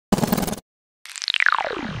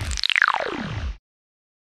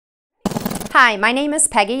Hi, my name is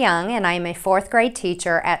Peggy Young and I am a 4th grade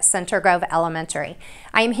teacher at Center Grove Elementary.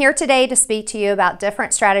 I am here today to speak to you about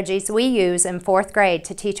different strategies we use in 4th grade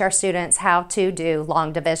to teach our students how to do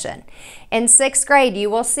long division. In 6th grade, you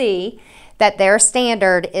will see that their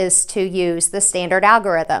standard is to use the standard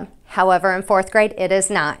algorithm. However, in 4th grade, it is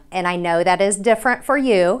not. And I know that is different for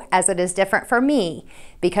you as it is different for me,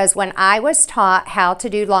 because when I was taught how to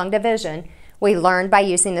do long division, we learned by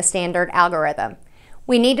using the standard algorithm.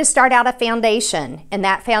 We need to start out a foundation, and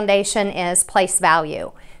that foundation is place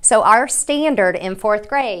value. So our standard in 4th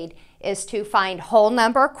grade is to find whole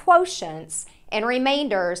number quotients and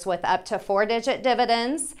remainders with up to 4-digit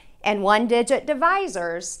dividends and 1-digit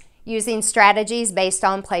divisors using strategies based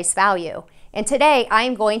on place value. And today I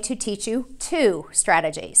am going to teach you 2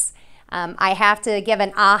 strategies. I have to give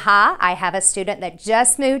an aha. I have a student that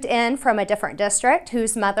just moved in from a different district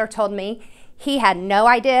whose mother told me he had no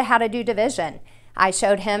idea how to do division. I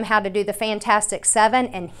showed him how to do the Fantastic 7,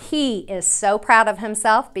 and he is so proud of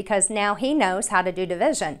himself because now he knows how to do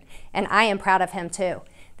division, and I am proud of him too.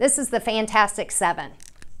 This is the Fantastic 7.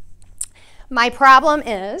 My problem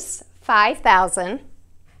is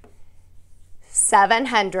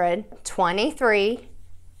 5,723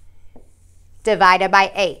 divided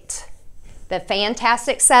by 8. The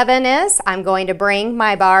Fantastic 7 is, I'm going to bring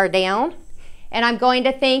my bar down, and I'm going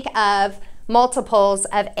to think of multiples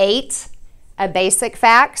of 8. A basic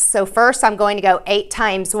facts. So first I'm going to go 8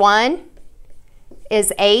 times 1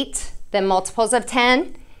 is 8. Then multiples of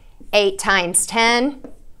 10. 8 times 10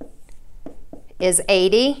 is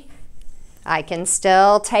 80. I can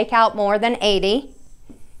still take out more than 80.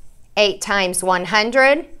 8 times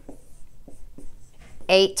 100.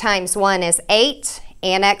 8 times 1 is 8.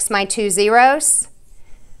 Annex my 2 zeros.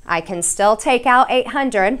 I can still take out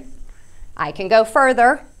 800. I can go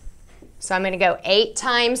further. So I'm going to go 8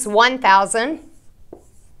 times 1,000.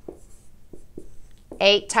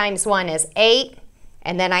 8 times 1 is 8.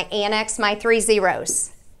 And then I annex my 3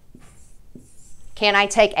 zeros. Can I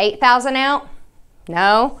take 8,000 out?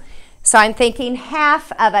 No. So I'm thinking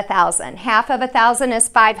half of 1,000. Half of 1,000 is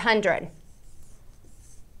 500.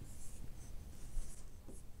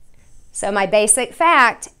 So my basic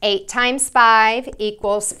fact, 8 times 5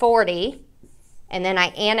 equals 40. And then I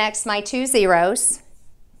annex my 2 zeros.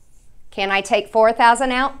 Can I take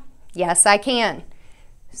 4,000 out? Yes, I can.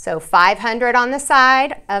 So 500 on the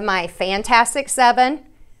side of my Fantastic 7.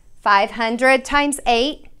 500 times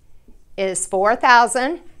 8 is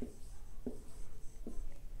 4,000.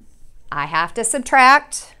 I have to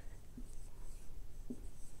subtract.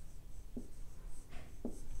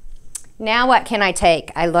 Now what can I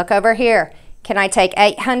take? I look over here. Can I take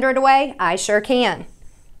 800 away? I sure can.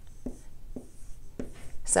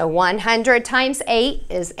 So 100 times 8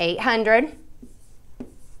 is 800.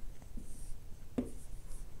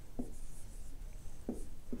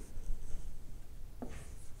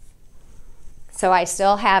 So I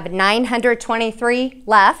still have 923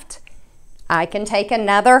 left. I can take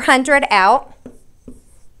another 100 out.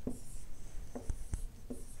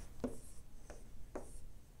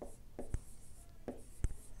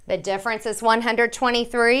 The difference is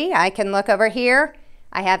 123. I can look over here.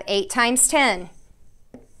 I have 8 times 10.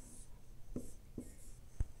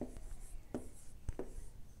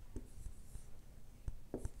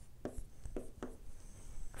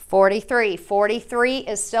 43. 43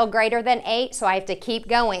 is still greater than 8, so I have to keep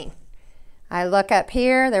going. I look up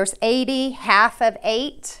here, there's 80. Half of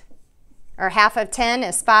 8, or half of 10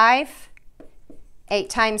 is 5. 8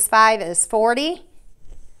 times 5 is 40.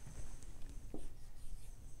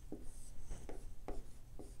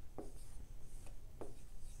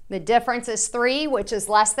 The difference is 3, which is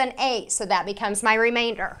less than 8, so that becomes my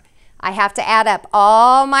remainder. I have to add up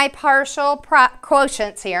all my partial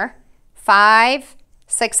quotients here. 5,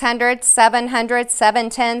 600, 700,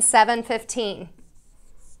 710, 715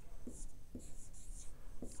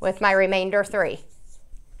 with my remainder 3.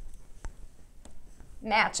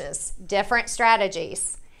 Matches, different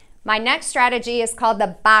strategies. My next strategy is called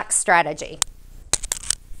the box strategy.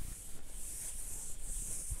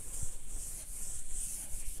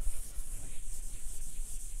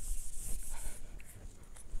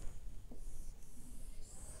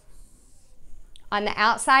 On the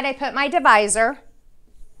outside, I put my divisor.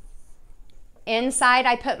 Inside,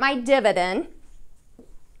 I put my dividend.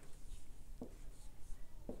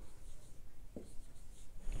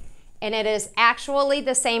 And it is actually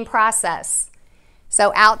the same process.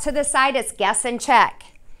 So out to the side, it's guess and check.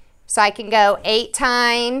 So I can go 8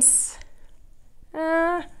 times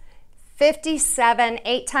 57.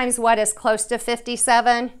 8 times what is close to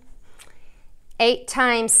 57? 8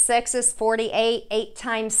 times 6 is 48. 8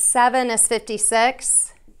 times 7 is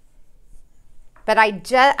 56. But I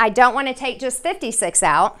don't want to take just 56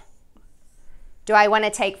 out. Do I want to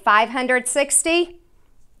take 560?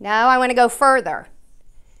 No, I want to go further.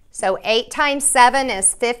 So 8 times 7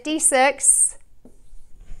 is 56.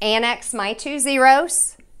 Annex my 2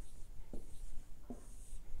 zeros.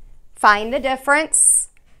 Find the difference.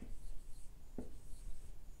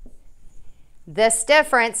 This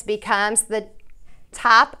difference becomes the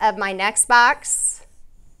top of my next box.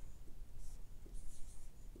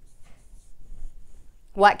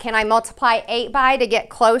 What can I multiply 8 by to get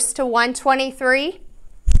close to 123?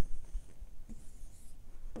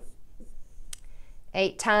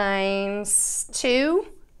 8 times 2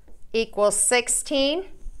 equals 16.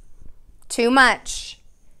 Too much.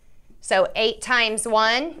 So 8 times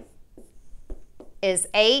 1 is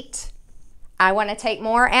 8. I want to take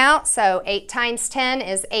more out, so 8 times 10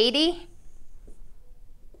 is 80.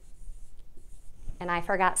 And I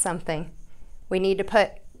forgot something. We need to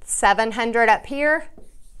put 700 up here.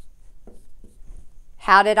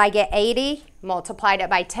 How did I get 80? Multiplied it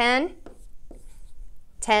by 10.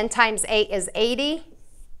 10 times 8 is 80.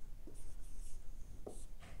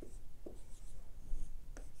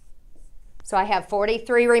 So I have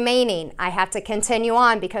 43 remaining. I have to continue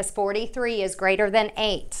on because 43 is greater than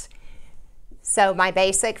 8. So my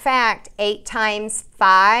basic fact, 8 times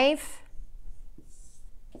 5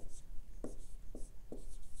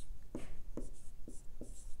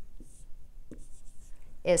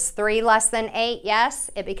 is 3 less than 8.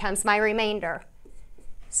 Yes, it becomes my remainder.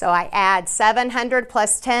 So I add 700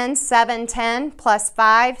 plus 10, 710 plus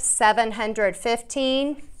 5,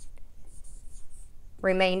 715,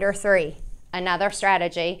 remainder 3. Another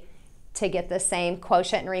strategy to get the same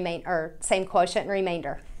quotient and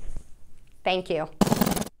remainder. Thank you.